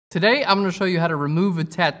Today, I'm going to show you how to remove a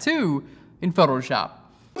tattoo in Photoshop.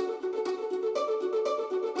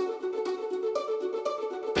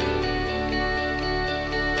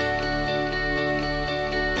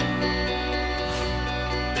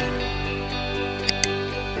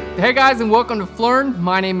 Hey guys, and welcome to Phlearn.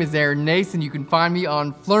 My name is Aaron Nace, and you can find me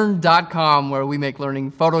on Phlearn.com, where we make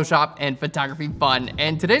learning Photoshop and photography fun.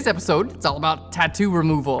 And today's episode, it's all about tattoo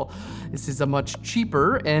removal. This is a much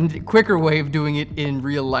cheaper and quicker way of doing it in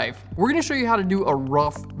real life. We're gonna show you how to do a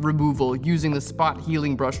rough removal using the spot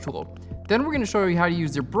healing brush tool. Then we're gonna show you how to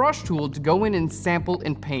use your brush tool to go in and sample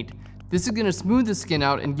and paint. This is gonna smooth the skin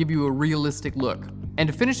out and give you a realistic look. And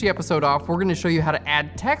to finish the episode off, we're gonna show you how to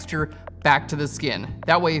add texture back to the skin.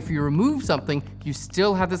 That way, if you remove something, you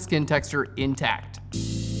still have the skin texture intact.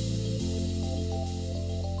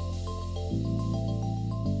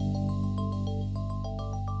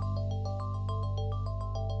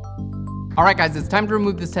 All right guys, it's time to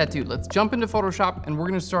remove this tattoo. Let's jump into Photoshop, and we're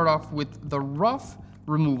gonna start off with the rough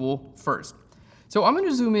removal first. So I'm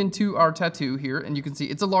gonna zoom into our tattoo here, and you can see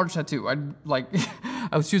it's a large tattoo. I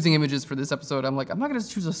was choosing images for this episode. I'm like, I'm not gonna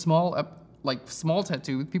choose a small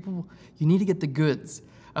tattoo. People, you need to get the goods.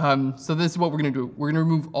 So this is what we're gonna do. We're gonna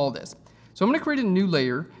remove all this. So I'm gonna create a new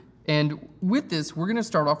layer, and with this, we're gonna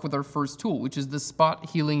start off with our first tool, which is the spot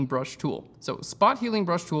healing brush tool. So spot healing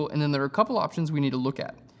brush tool, and then there are a couple options we need to look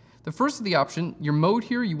at. The first of the option, your mode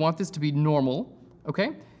here, you want this to be normal,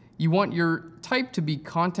 okay? You want your type to be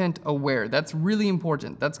content aware. That's really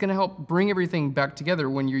important. That's gonna help bring everything back together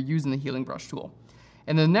when you're using the healing brush tool.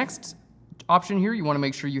 And the next option here, you wanna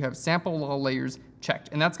make sure you have sample all layers checked,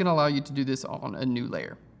 and that's gonna allow you to do this on a new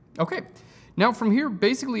layer. Okay, now from here,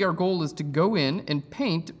 basically our goal is to go in and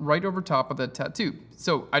paint right over top of that tattoo.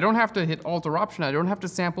 So I don't have to hit Alt or Option, I don't have to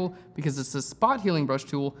sample because it's a spot healing brush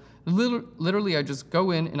tool. Literally, I just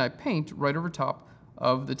go in and I paint right over top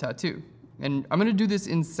of the tattoo. And I'm gonna do this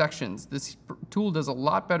in sections. This tool does a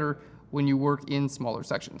lot better when you work in smaller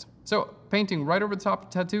sections. So painting right over the top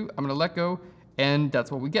of the tattoo, I'm gonna let go, and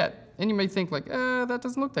that's what we get. And you may think like, that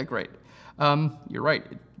doesn't look that great. You're right,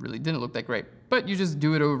 it really didn't look that great. But you just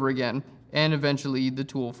do it over again, and eventually the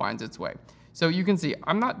tool finds its way. So you can see,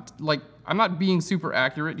 I'm not being super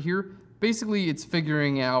accurate here. Basically, it's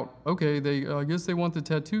figuring out, okay, I guess they want the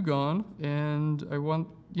tattoo gone, and I want,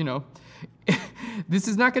 you know, this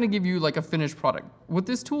is not gonna give you like a finished product. What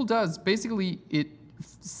this tool does, basically, it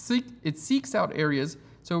seeks out areas.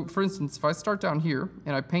 So for instance, if I start down here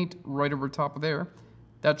and I paint right over top of there,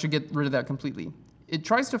 that should get rid of that completely. It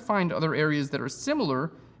tries to find other areas that are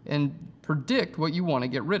similar and predict what you wanna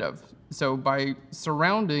get rid of. So by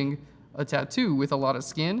surrounding a tattoo with a lot of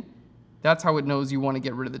skin, that's how it knows you want to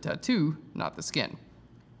get rid of the tattoo, not the skin.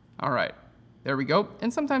 All right, there we go.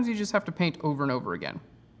 And sometimes you just have to paint over and over again.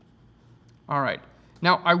 All right,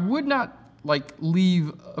 now I would not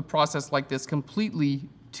leave a process like this completely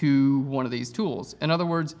to one of these tools. In other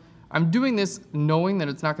words, I'm doing this knowing that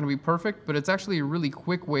it's not going to be perfect, but it's actually a really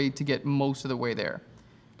quick way to get most of the way there.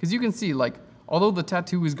 Because you can see, although the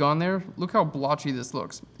tattoo is gone there, look how blotchy this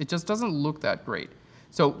looks. It just doesn't look that great.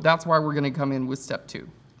 So that's why we're going to come in with step 2.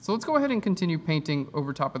 So let's go ahead and continue painting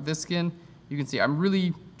over top of this skin. You can see I'm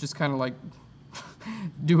really just kind of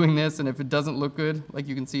doing this, and if it doesn't look good, like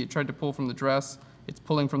you can see it tried to pull from the dress. It's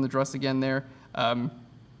pulling from the dress again there.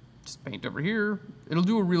 Just paint over here. It'll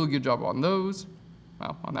do a really good job on those.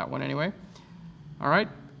 Well, on that one anyway. All right,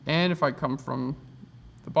 and if I come from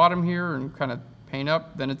the bottom here and kind of paint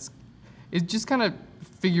up, then it just kind of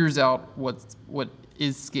figures out what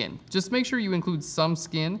is skin. Just make sure you include some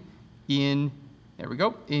skin in, there we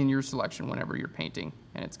go, in your selection whenever you're painting,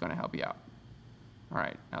 and it's gonna help you out. All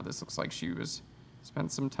right, now this looks like she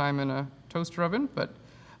spent some time in a toaster oven, but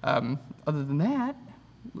other than that,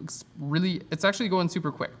 it's actually going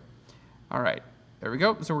super quick. All right, there we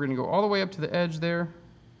go. So we're gonna go all the way up to the edge there.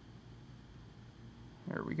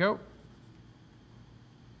 There we go.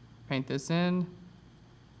 Paint this in.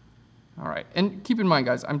 All right, and keep in mind,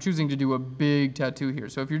 guys, I'm choosing to do a big tattoo here.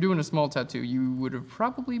 So if you're doing a small tattoo, you would have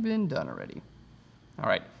probably been done already. All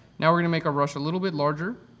right, now we're gonna make our brush a little bit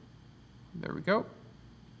larger. There we go.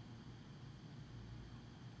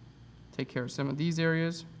 Take care of some of these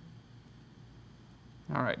areas.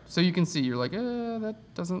 All right, so you can see, you're like, that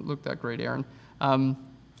doesn't look that great, Aaron.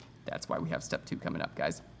 That's why we have step 2 coming up,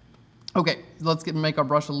 guys. Okay, let's make our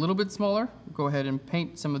brush a little bit smaller. Go ahead and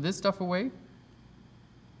paint some of this stuff away.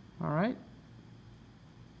 All right,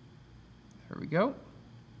 there we go.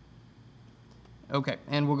 Okay,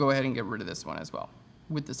 and we'll go ahead and get rid of this one as well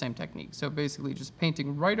with the same technique. So basically just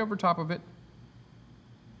painting right over top of it.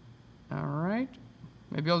 All right,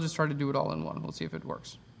 maybe I'll just try to do it all in one. We'll see if it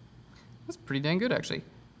works. That's pretty dang good, actually.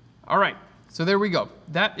 All right, so there we go.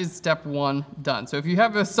 That is step 1 done. So if you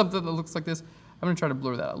have something that looks like this, I'm gonna try to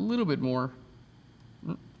blur that a little bit more.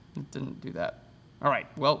 It didn't do that. All right,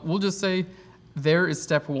 well, we'll just say there is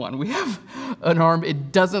step 1. We have an arm.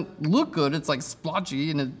 It doesn't look good. It's like splotchy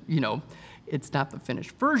and it's not the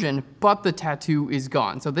finished version, but the tattoo is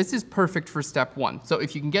gone. So this is perfect for step 1. So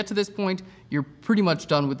if you can get to this point, you're pretty much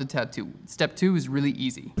done with the tattoo. Step 2 is really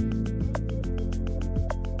easy.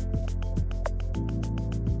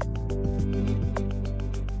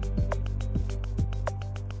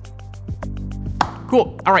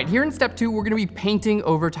 Cool. All right, here in step 2, we're gonna be painting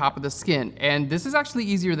over top of the skin. And this is actually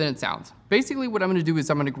easier than it sounds. Basically, what I'm gonna do is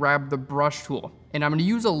I'm gonna grab the brush tool and I'm gonna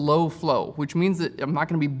use a low flow, which means that I'm not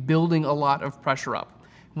gonna be building a lot of pressure up.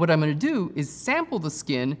 What I'm gonna do is sample the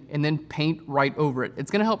skin and then paint right over it. It's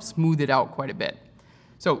gonna help smooth it out quite a bit.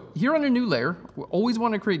 So here on a new layer, we always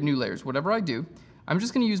wanna create new layers. Whatever I do, I'm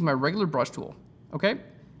just gonna use my regular brush tool, okay?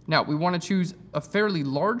 Now, we wanna choose a fairly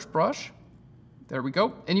large brush. There we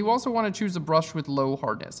go. And you also want to choose a brush with low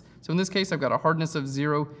hardness. So in this case, I've got a hardness of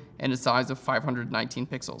 0 and a size of 519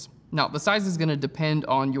 pixels. Now, the size is going to depend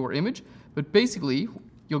on your image, but basically,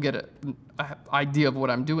 you'll get an idea of what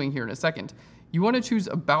I'm doing here in a second. You want to choose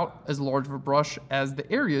about as large of a brush as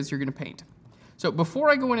the areas you're going to paint. So before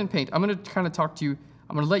I go in and paint, I'm going to kind of talk to you,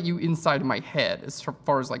 I'm going to let you inside my head as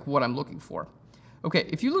far as like what I'm looking for. Okay,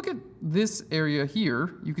 if you look at this area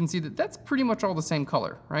here, you can see that that's pretty much all the same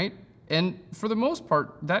color, right? And for the most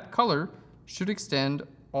part, that color should extend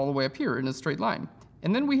all the way up here in a straight line.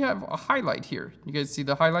 And then we have a highlight here. You guys see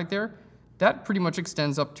the highlight there? That pretty much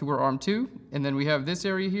extends up to our arm too. And then we have this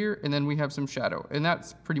area here, and then we have some shadow. And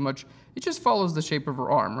that's pretty much, it just follows the shape of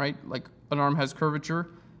our arm, right? Like an arm has curvature.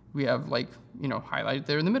 We have like, highlight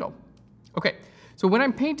there in the middle. Okay, so when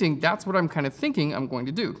I'm painting, that's what I'm kind of thinking I'm going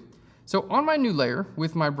to do. So on my new layer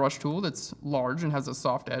with my brush tool that's large and has a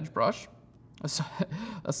soft edge brush,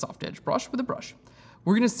 a soft edge brush with a brush.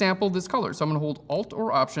 We're gonna sample this color. So I'm gonna hold Alt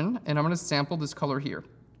or Option, and I'm gonna sample this color here.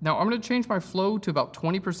 Now I'm gonna change my flow to about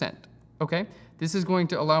 20%, okay? This is going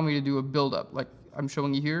to allow me to do a buildup, like I'm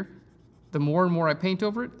showing you here. The more and more I paint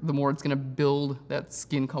over it, the more it's gonna build that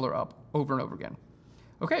skin color up over and over again.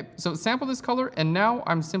 Okay, so sample this color, and now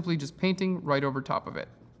I'm simply just painting right over top of it.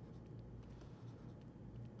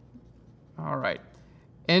 All right,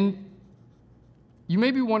 and you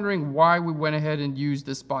may be wondering why we went ahead and used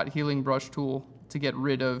the spot healing brush tool to get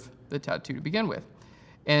rid of the tattoo to begin with.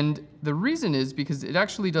 And the reason is because it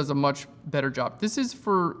actually does a much better job. This is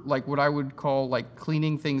for like what I would call like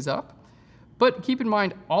cleaning things up. But keep in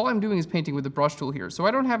mind, all I'm doing is painting with the brush tool here. So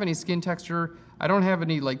I don't have any skin texture. I don't have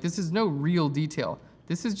any, this is no real detail.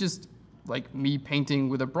 This is just like me painting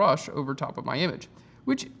with a brush over top of my image,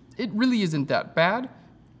 which it really isn't that bad.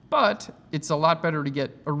 But it's a lot better to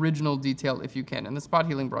get original detail if you can, and the spot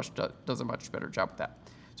healing brush does a much better job with that.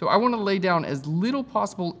 So I want to lay down as little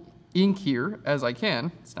possible ink here as I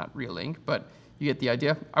can. It's not real ink, but you get the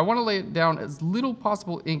idea. I want to lay it down as little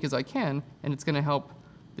possible ink as I can, and it's going to help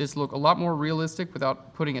this look a lot more realistic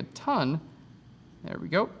without putting a ton, there we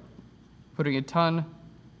go, putting a ton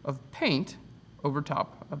of paint over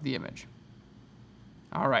top of the image.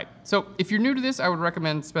 All right, so if you're new to this, I would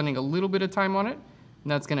recommend spending a little bit of time on it. And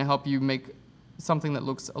that's going to help you make something that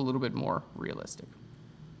looks a little bit more realistic.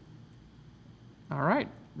 All right,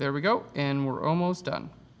 there we go, and we're almost done.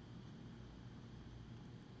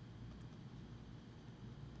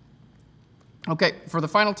 Okay, for the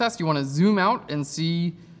final test, you want to zoom out and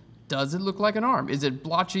see, does it look like an arm? Is it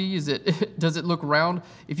blotchy? Does it look round?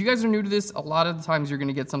 If you guys are new to this, a lot of the times you're going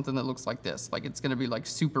to get something that looks like this, like it's going to be like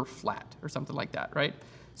super flat or something like that, right?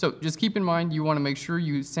 So just keep in mind, you want to make sure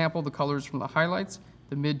you sample the colors from the highlights,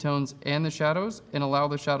 the midtones, and the shadows, and allow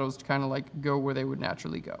the shadows to kind of like go where they would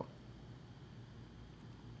naturally go.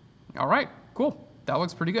 All right, cool. That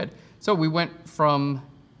looks pretty good. So we went from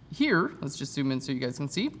here, let's just zoom in so you guys can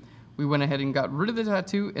see. We went ahead and got rid of the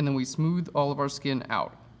tattoo, and then we smoothed all of our skin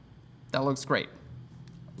out. That looks great.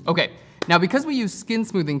 Okay, now because we use skin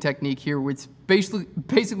smoothing technique here, which is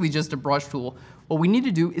basically just a brush tool, what we need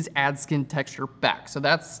to do is add skin texture back. So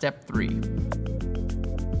that's step 3.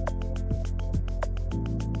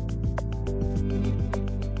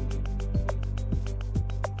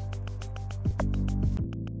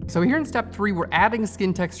 So here in step 3, we're adding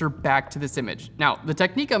skin texture back to this image. Now, the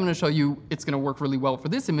technique I'm gonna show you, it's gonna work really well for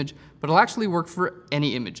this image, but it'll actually work for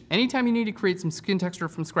any image. Anytime you need to create some skin texture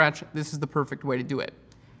from scratch, this is the perfect way to do it.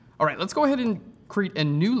 All right, let's go ahead and create a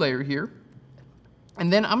new layer here.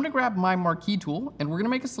 And then I'm gonna grab my marquee tool, and we're gonna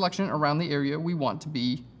make a selection around the area we want to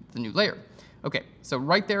be the new layer. Okay, so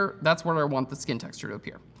right there, that's where I want the skin texture to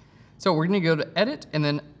appear. So we're gonna go to Edit, and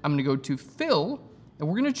then I'm gonna go to Fill, and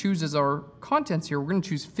we're gonna choose as our contents here, we're gonna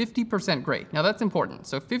choose 50% gray. Now that's important,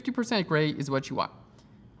 so 50% gray is what you want.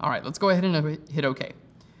 All right, let's go ahead and hit OK.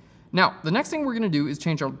 Now, the next thing we're gonna do is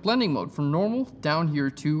change our blending mode from normal down here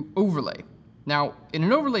to overlay. Now, in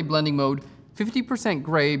an overlay blending mode, 50%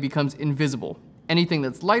 gray becomes invisible. Anything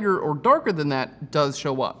that's lighter or darker than that does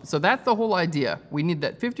show up. So that's the whole idea. We need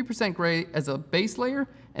that 50% gray as a base layer,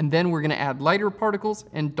 and then we're gonna add lighter particles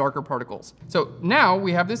and darker particles. So now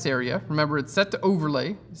we have this area. Remember, it's set to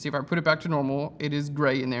overlay. See, if I put it back to normal, it is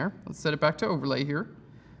gray in there. Let's set it back to overlay here.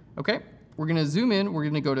 Okay, we're gonna zoom in, we're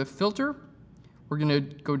gonna go to filter, we're gonna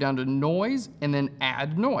go down to noise, and then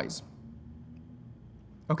add noise.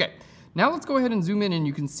 Okay, now let's go ahead and zoom in and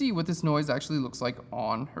you can see what this noise actually looks like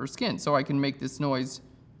on her skin. So I can make this noise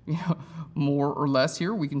more or less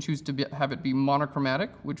here. We can choose to have it be monochromatic,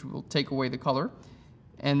 which will take away the color.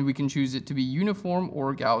 And we can choose it to be uniform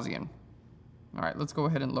or Gaussian. All right, let's go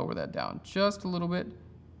ahead and lower that down just a little bit.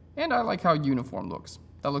 And I like how uniform looks.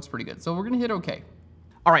 That looks pretty good. So we're gonna hit OK.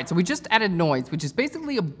 All right, so we just added noise, which is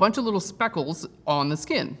basically a bunch of little speckles on the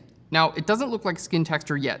skin. Now, it doesn't look like skin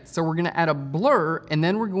texture yet, so we're gonna add a blur, and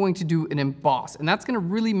then we're going to do an emboss, and that's gonna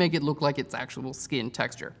really make it look like it's actual skin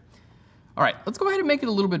texture. All right, let's go ahead and make it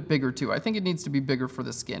a little bit bigger too. I think it needs to be bigger for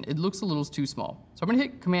the skin. It looks a little too small. So I'm gonna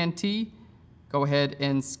hit Command-T, go ahead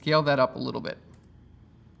and scale that up a little bit.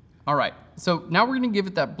 All right, so now we're gonna give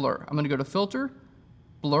it that blur. I'm gonna go to Filter,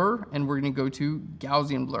 Blur, and we're gonna go to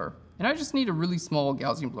Gaussian Blur. And I just need a really small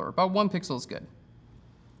Gaussian blur, about 1 pixel is good.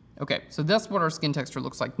 Okay, so that's what our skin texture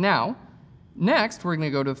looks like now. Next, we're gonna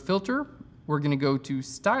go to Filter, we're gonna go to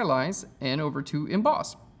Stylize, and over to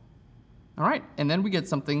Emboss. All right, and then we get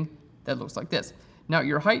something that looks like this. Now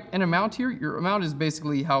your height and amount here, your amount is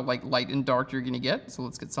basically how like light and dark you're gonna get. So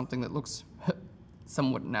let's get something that looks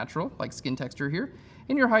somewhat natural, like skin texture here.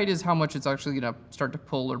 And your height is how much it's actually gonna start to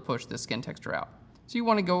pull or push the skin texture out. So you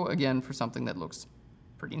wanna go again for something that looks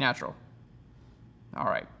pretty natural. All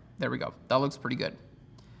right, there we go. That looks pretty good.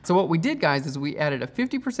 So what we did, guys, is we added a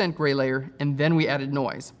 50% gray layer and then we added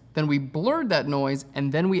noise. Then we blurred that noise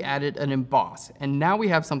and then we added an emboss. And now we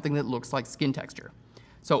have something that looks like skin texture.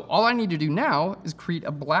 So all I need to do now is create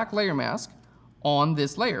a black layer mask on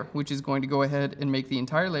this layer, which is going to go ahead and make the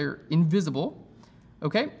entire layer invisible.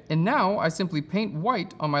 Okay, and now I simply paint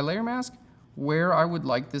white on my layer mask where I would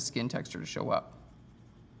like this skin texture to show up.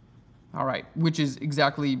 All right, which is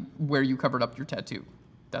exactly where you covered up your tattoo.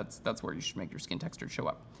 That's where you should make your skin texture show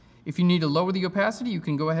up. If you need to lower the opacity, you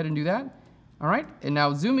can go ahead and do that. All right, and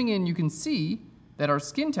now zooming in, you can see that our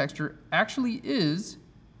skin texture actually is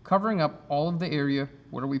covering up all of the area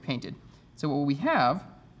where we painted. So what we have,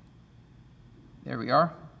 there we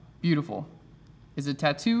are, beautiful, is a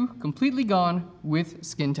tattoo completely gone with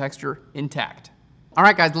skin texture intact. All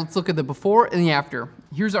right, guys, let's look at the before and the after.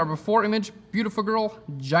 Here's our before image, beautiful girl,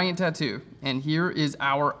 giant tattoo. And here is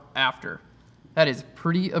our after. That is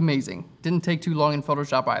pretty amazing. Didn't take too long in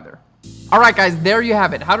Photoshop either. All right, guys, there you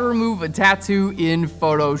have it. How to remove a tattoo in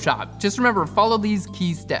Photoshop. Just remember, follow these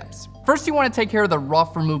key steps. First, you want to take care of the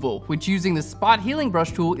rough removal, which using the spot healing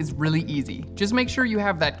brush tool is really easy. Just make sure you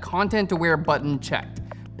have that content aware button checked.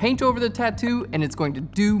 Paint over the tattoo and it's going to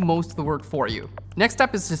do most of the work for you. Next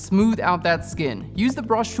step is to smooth out that skin. Use the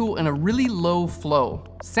brush tool in a really low flow.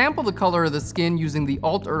 Sample the color of the skin using the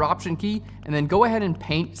Alt or Option key and then go ahead and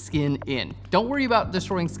paint skin in. Don't worry about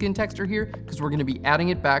destroying skin texture here because we're going to be adding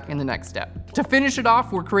it back in the next step. To finish it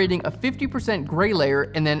off, we're creating a 50% gray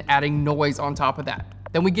layer and then adding noise on top of that.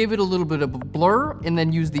 Then we gave it a little bit of a blur and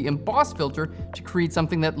then use the emboss filter to create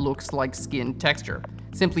something that looks like skin texture.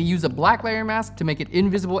 Simply use a black layer mask to make it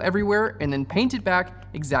invisible everywhere and then paint it back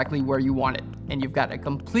exactly where you want it. And you've got a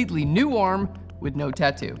completely new arm with no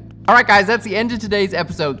tattoo. All right, guys, that's the end of today's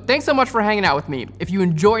episode. Thanks so much for hanging out with me. If you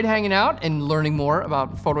enjoyed hanging out and learning more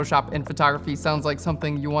about Photoshop and photography sounds like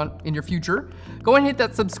something you want in your future, go and hit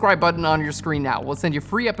that subscribe button on your screen now. We'll send you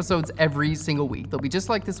free episodes every single week. They'll be just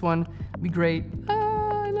like this one. It'll be great.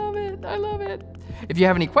 I love it. If you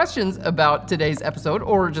have any questions about today's episode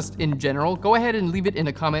or just in general, go ahead and leave it in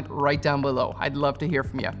a comment right down below. I'd love to hear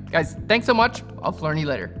from you. Guys, thanks so much. I'll Phlearn you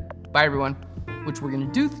later. Bye, everyone. Which we're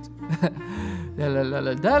gonna do. La la la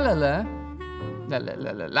la la la la la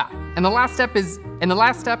la la la. And the last step is,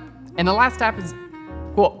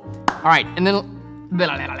 cool. All right, and then,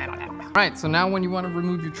 all right, so now when you want to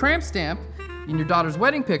remove your tramp stamp in your daughter's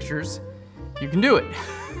wedding pictures, you can do it.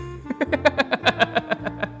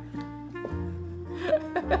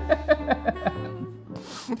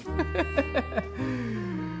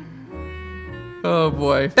 Oh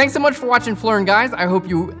boy. Thanks so much for watching Phlearn, guys. I hope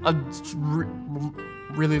you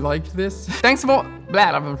really liked this. Thanks so much.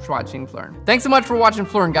 Glad I'm watching Phlearn. Thanks so much for watching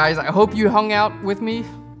Phlearn, guys. I hope you hung out with me.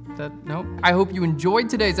 I hope you enjoyed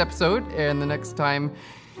today's episode, and the next time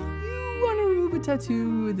you want to remove a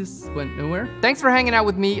tattoo, this went nowhere. Thanks for hanging out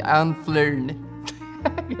with me on Phlearn.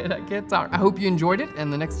 I can't talk. I hope you enjoyed it,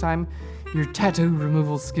 and the next time your tattoo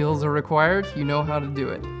removal skills are required, you know how to do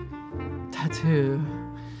it. Tattoo.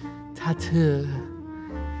 Tattoo.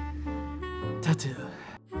 Tattoo.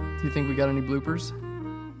 Do you think we got any bloopers?